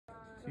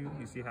tube.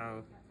 You see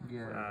how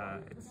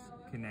it's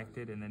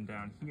connected, and then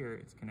down here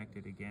it's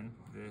connected again.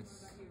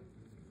 This,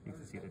 you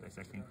can see the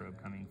dissecting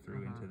probe coming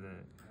through into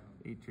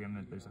the atrium,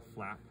 and there's a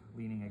flap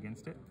leaning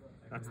against it.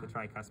 That's the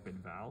tricuspid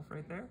valve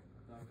right there.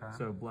 Okay.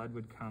 So blood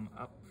would come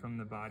up from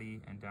the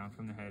body and down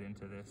from the head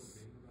into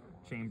this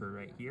chamber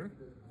right here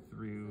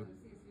through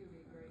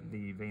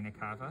the vena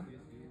cava.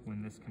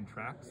 When this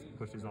contracts,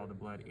 pushes all the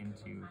blood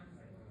into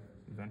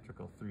the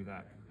ventricle through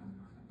that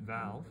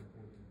valve,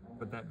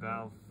 but that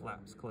valve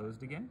flaps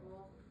closed again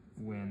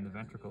when the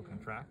ventricle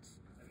contracts,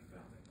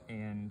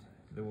 and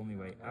the only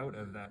way out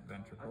of that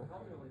ventricle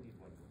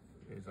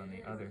is on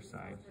the other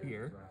side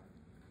here,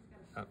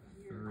 up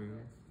through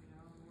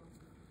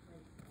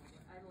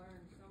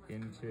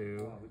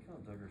into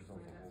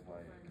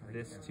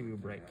this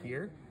tube right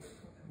here,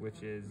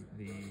 which is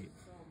the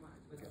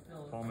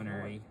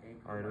pulmonary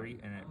artery,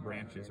 and it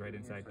branches right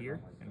inside here,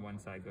 and one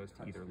side goes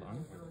to either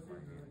lung,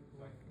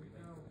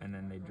 and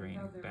then they drain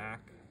back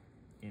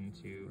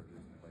into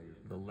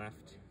the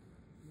left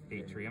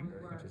atrium,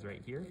 which is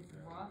right here,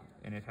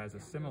 and it has a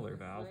similar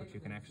valve, which you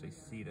can actually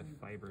see the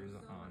fibers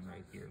on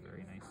right here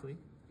very nicely.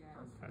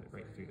 Cut it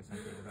right through the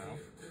center of the valve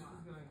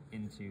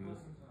into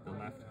the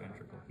left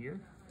ventricle here,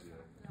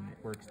 and it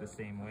works the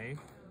same way.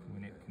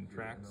 When it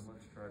contracts,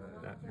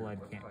 that blood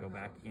can't go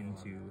back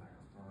into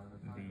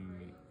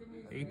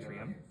the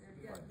atrium,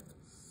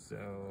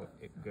 so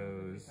it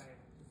goes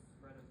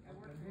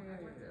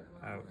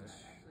out.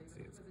 Let's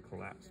see, it's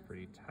collapsed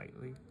pretty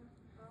tightly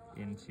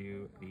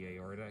into the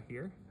aorta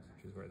here,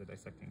 which is where the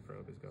dissecting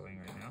probe is going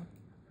right now.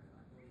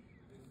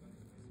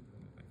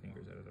 Move my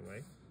fingers out of the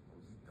way.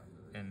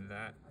 And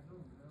that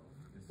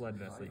blood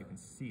vessel, you can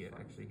see it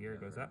actually here,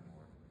 it goes up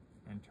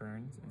and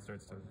turns and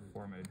starts to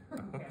form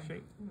a hook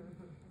shape.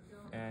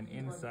 And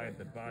inside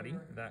the body,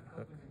 that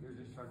hook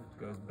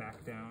goes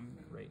back down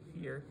right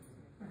here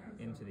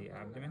into the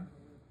abdomen.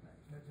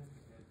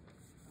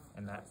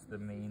 And that's the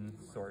main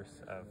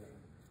source of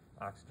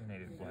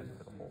oxygenated blood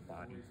for the whole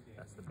body.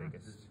 That's the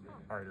biggest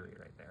artery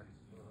right there.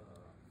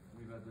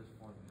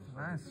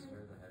 Nice.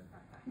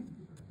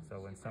 So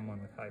when someone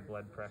with high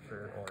blood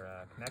pressure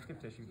or connective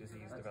tissue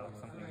disease develops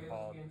something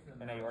called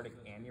an aortic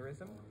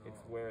aneurysm, it's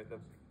where the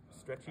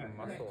stretchy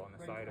muscle on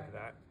the side of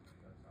that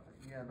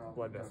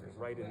blood vessel,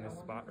 right in this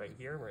spot right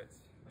here where it's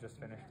just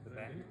finished the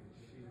bend,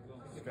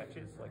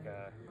 stretches like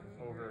a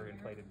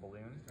overinflated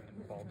balloon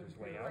and bulges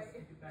way out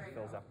and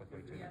fills up with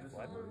way too much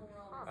blood.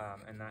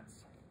 And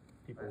that's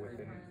people with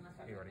an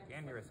aortic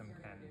aneurysm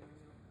can,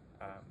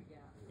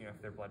 you know,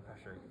 if their blood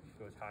pressure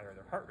goes high or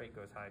their heart rate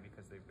goes high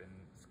because they've been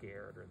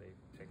scared or they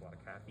take a lot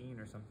of caffeine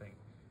or something,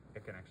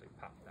 it can actually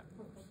pop that.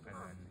 And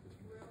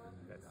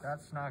then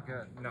that's not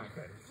good. Not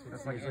good.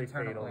 That's It's like usually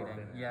internal fatal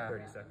bleeding. within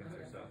 30 seconds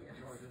or so.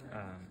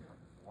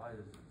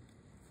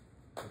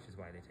 Which is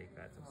why they take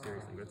that so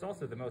seriously. But it's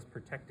also the most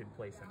protected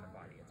place in the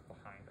body. It's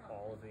behind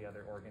all of the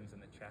other organs in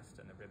the chest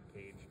and the rib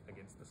cage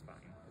against the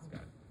spine. It's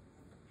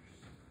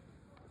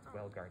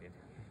well guarded.